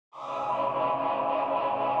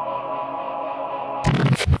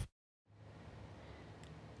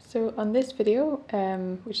So on this video,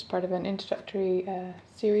 which is part of an introductory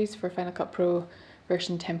series for Final Cut Pro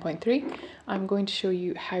version 10.3, I'm going to show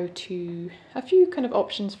you a few kind of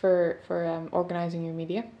options for organising your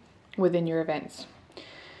media within your events.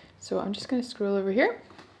 So I'm just going to scroll over here.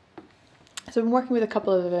 So I've been working with a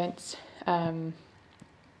couple of events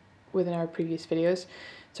within our previous videos.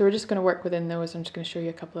 So we're just going to work within those. I'm just going to show you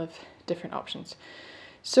a couple of different options.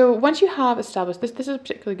 So once you have established this is a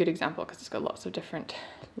particularly good example because it's got lots and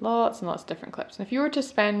lots of different clips. And if you were to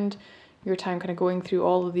spend your time kind of going through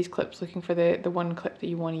all of these clips looking for the one clip that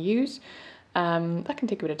you want to use, that can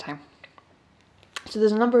take a bit of time. So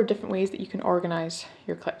there's a number of different ways that you can organize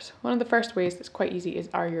your clips. One of the first ways that's quite easy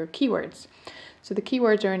are your keywords. So the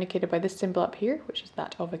keywords are indicated by this symbol up here, which is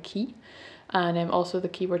that of a key, and also the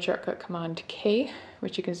keyword shortcut Command K,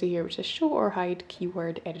 which you can see here, which is Show or Hide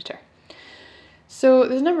Keyword Editor. So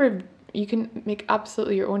there's a number of, you can make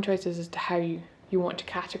absolutely your own choices as to how you want to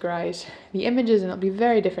categorize the images, and it'll be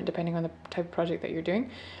very different depending on the type of project that you're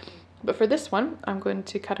doing. But for this one, I'm going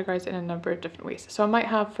to categorize it in a number of different ways. So I might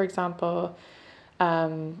have, for example,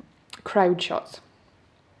 crowd shots.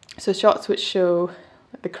 So shots which show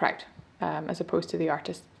the crowd as opposed to the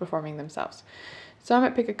artists performing themselves. So I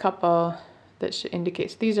might pick a couple that should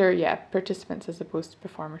indicate, so these are, participants as opposed to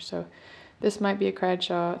performers. So this might be a crowd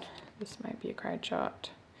shot. This might be a crowd shot.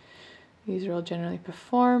 These are all generally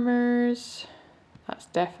performers. That's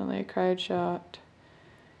definitely a crowd shot.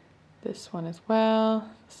 This one as well.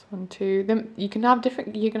 This one too. Then you can have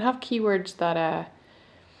keywords that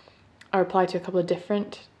are applied to a couple of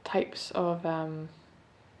different types of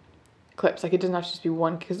clips. Like it doesn't have to just be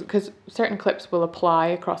one, because certain clips will apply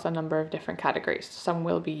across a number of different categories. Some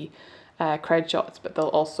will be crowd shots, but they'll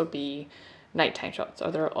also be nighttime shots, or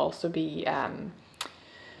there'll also be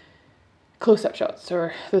close-up shots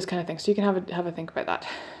or those kind of things. So you can have a think about that.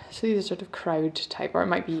 So these are sort of crowd type, or it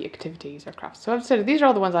might be activities or crafts. So I've said these are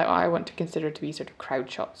all the ones I want to consider to be sort of crowd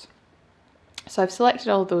shots. So I've selected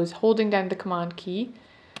all of those. Holding down the Command key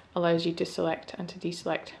allows you to select and to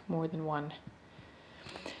deselect more than one.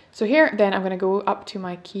 So here then I'm going to go up to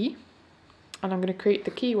my key and I'm going to create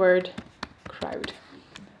the keyword crowd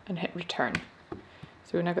and hit return.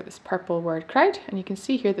 So we've now got this purple word crowd, and you can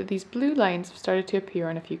see here that these blue lines have started to appear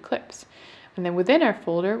on a few clips. And then within our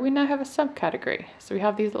folder, we now have a subcategory. So we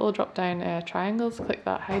have these little drop down triangles, click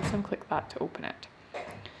that, hide some, click that to open it.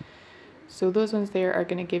 So those ones there are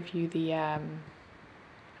going to give you the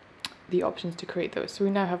options to create those. So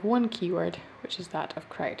we now have one keyword, which is that of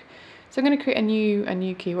crowd. So I'm going to create a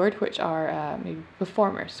new keyword, which are maybe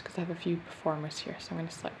performers, because I have a few performers here. So I'm going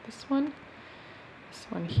to select this one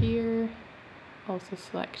here. Also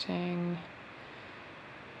selecting,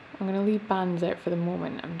 I'm going to leave bands out for the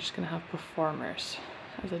moment. I'm just going to have performers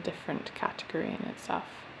as a different category in itself.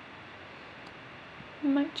 I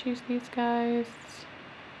might choose these guys.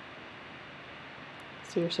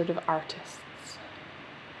 So you're sort of artists.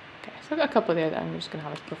 Okay, so I've got a couple there that I'm just going to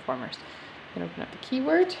have as performers. I'm going to open up the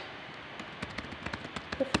keyword,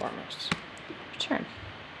 performers, return.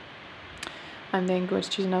 I'm then going to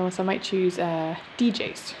choose another one, so I might choose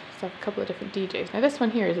DJs. So I have a couple of different DJs. Now this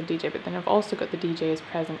one here is a DJ, but then I've also got the DJs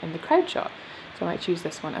present in the crowd shot. So I might choose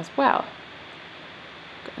this one as well.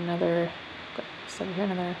 Got another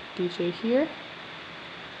DJ here.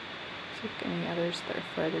 So any others that are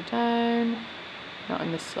further down, not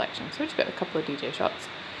in this selection. So we've just got a couple of DJ shots.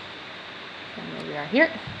 And there we are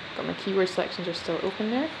here. Got my keyword selections are still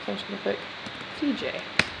open there. So I'm just going to click DJ,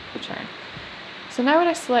 return. So now when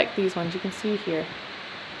I select these ones, you can see here,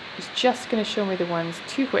 it's just going to show me the ones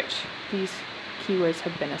to which these keywords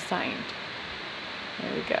have been assigned.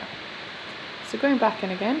 There we go. So going back in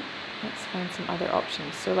again, let's find some other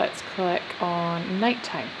options. So let's click on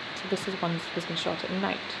nighttime. So this is one that has been shot at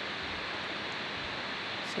night.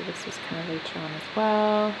 So this was kind of later on as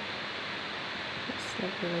well. This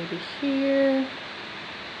lovely lady here.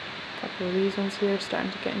 A couple of these ones here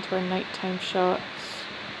starting to get into our nighttime shots.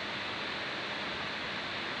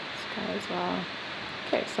 This guy as well.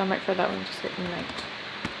 Okay, so I might for that one just hit night.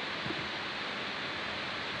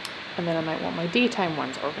 And then I might want my daytime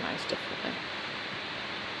ones organized differently.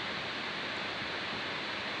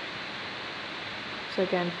 So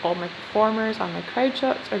again, all my performers on my crowd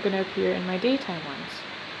shots are going to appear in my daytime ones.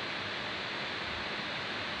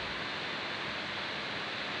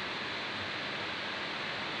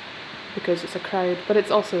 Because it's a crowd, but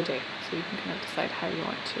it's also a day, so you can kind of decide how you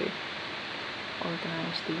want to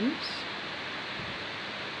organize these.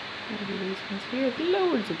 Maybe these ones here,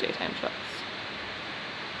 loads of daytime shots.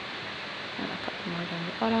 And a couple more down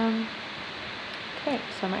the bottom. Okay,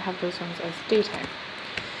 so I might have those ones as daytime.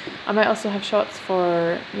 I might also have shots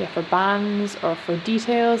for bands or for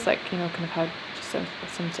details, like, you know, kind of have just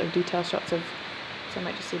some sort of detail shots of, so I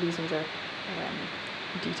might just say these ones are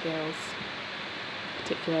details,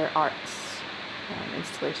 particular arts,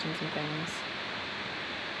 installations and things.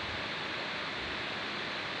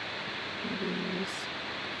 These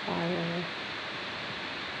fire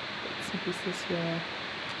bits and pieces here.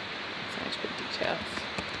 So I just put details.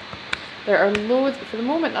 There are loads, but for the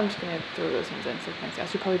moment I'm just going to throw those ones in so you can see. I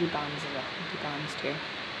should probably do bands as well. I'll do bands too.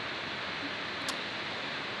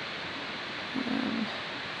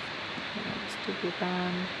 This could be a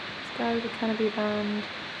band. This guy would kind of be a band.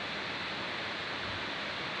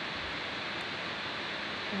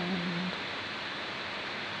 And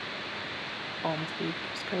almost be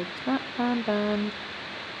described as that band.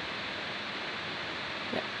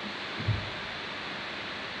 Yeah.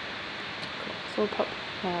 Cool. So we'll pop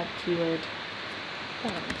keyword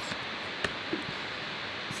bands.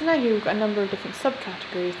 So now here we've got a number of different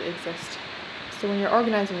subcategories that exist. So when you're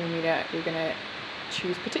organising your media, you're going to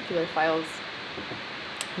choose particular files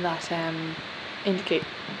that indicate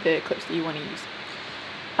the clips that you want to use.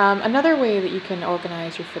 Another way that you can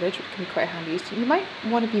organise your footage, which can be quite handy, is you might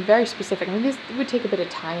want to be very specific. I mean, this would take a bit of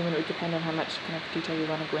time and it would depend on how much kind of detail you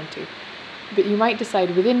want to go into. But you might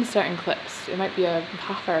decide within certain clips, it might be a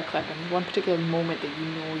half-hour clip and one particular moment that you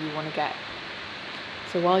know you want to get.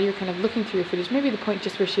 So while you're kind of looking through your footage, maybe the point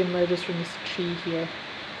just where she emerges from this tree here.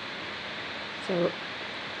 So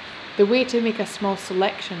the way to make a small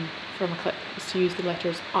selection from a clip is to use the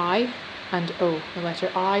letters I and O. The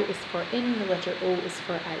letter I is for in, the letter O is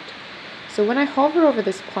for out. So when I hover over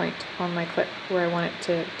this point on my clip where I want it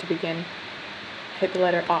to begin, hit the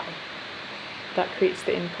letter I. That creates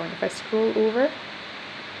the in point. If I scroll over,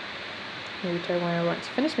 maybe to where I want to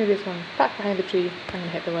finish, maybe it's one back behind the tree, I'm going to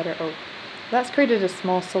hit the letter O. That's created a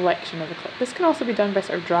small selection of the clip. This can also be done by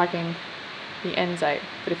sort of dragging the ends out,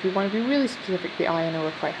 but if you want to be really specific, the I and O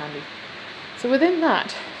are quite handy. So within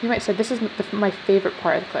that, you might say this is my favourite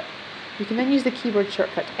part of the clip. You can then use the keyboard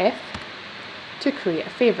shortcut F to create a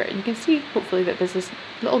favourite. You can see, hopefully, that there's this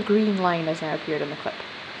little green line has now appeared in the clip.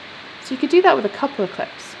 So you could do that with a couple of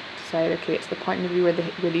clips. Decide, okay, it's the point maybe where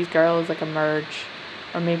these girls like emerge,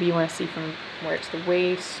 or maybe you want to see from where it's the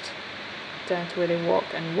waist down to where they walk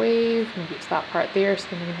and wave. Maybe it's that part there, so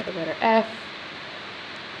then you can hit the letter F.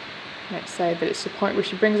 You might decide that it's the point where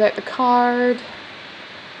she brings out the card.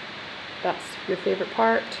 That's your favourite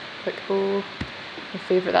part. Click O. Your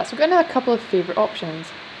favourite that. So we've got another couple of favourite options.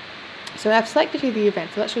 So I've selected here the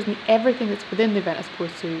event, so that shows me everything that's within the event as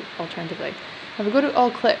opposed to alternatively. Now if we go to all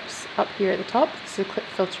clips up here at the top, this is clip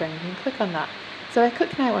filtering. You can click on that. So if I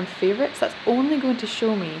click now on favourites, that's only going to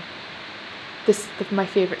show me my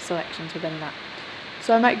favourite selections within that.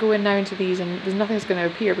 So I might go in now into these and there's nothing that's going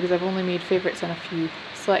to appear because I've only made favourites on a few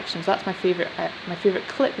selections. That's my favourite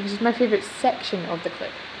clip, which is my favourite section of the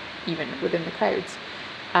clip, even within the crowds.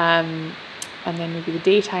 And then maybe the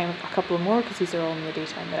daytime, a couple more, because these are all in the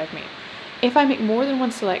daytime that I've made. If I make more than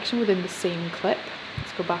one selection within the same clip,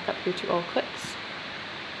 let's go back up here to all clips.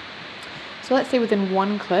 So let's say within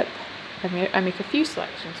one clip, I make a few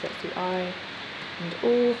selections. So let's do I and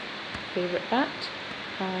O, favourite that,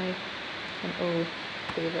 I and O,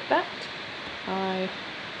 favourite that, I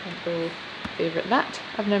and O, favourite that.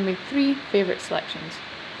 I've now made 3 favourite selections.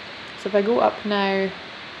 So if I go up now,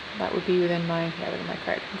 that would be within my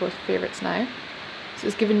crowd. I'll go to favourites now. So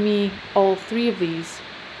it's given me all 3 of these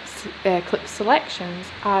clip selections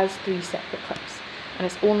as 3 separate clips, and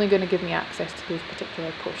it's only going to give me access to those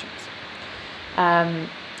particular portions.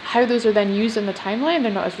 How those are then used in the timeline,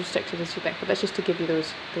 they're not as restricted as you think, but that's just to give you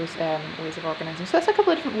those ways of organising. So that's a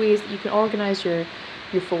couple of different ways that you can organise your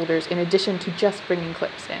folders in addition to just bringing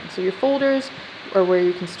clips in. So your folders are where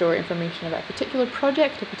you can store information about a particular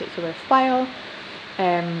project, a particular file,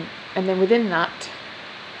 and then within that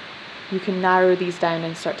you can narrow these down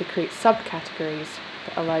and start to create subcategories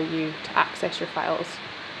that allow you to access your files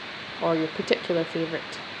or your particular favourite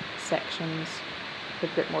sections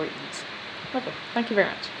with a bit more ease. Lovely, thank you very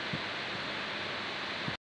much.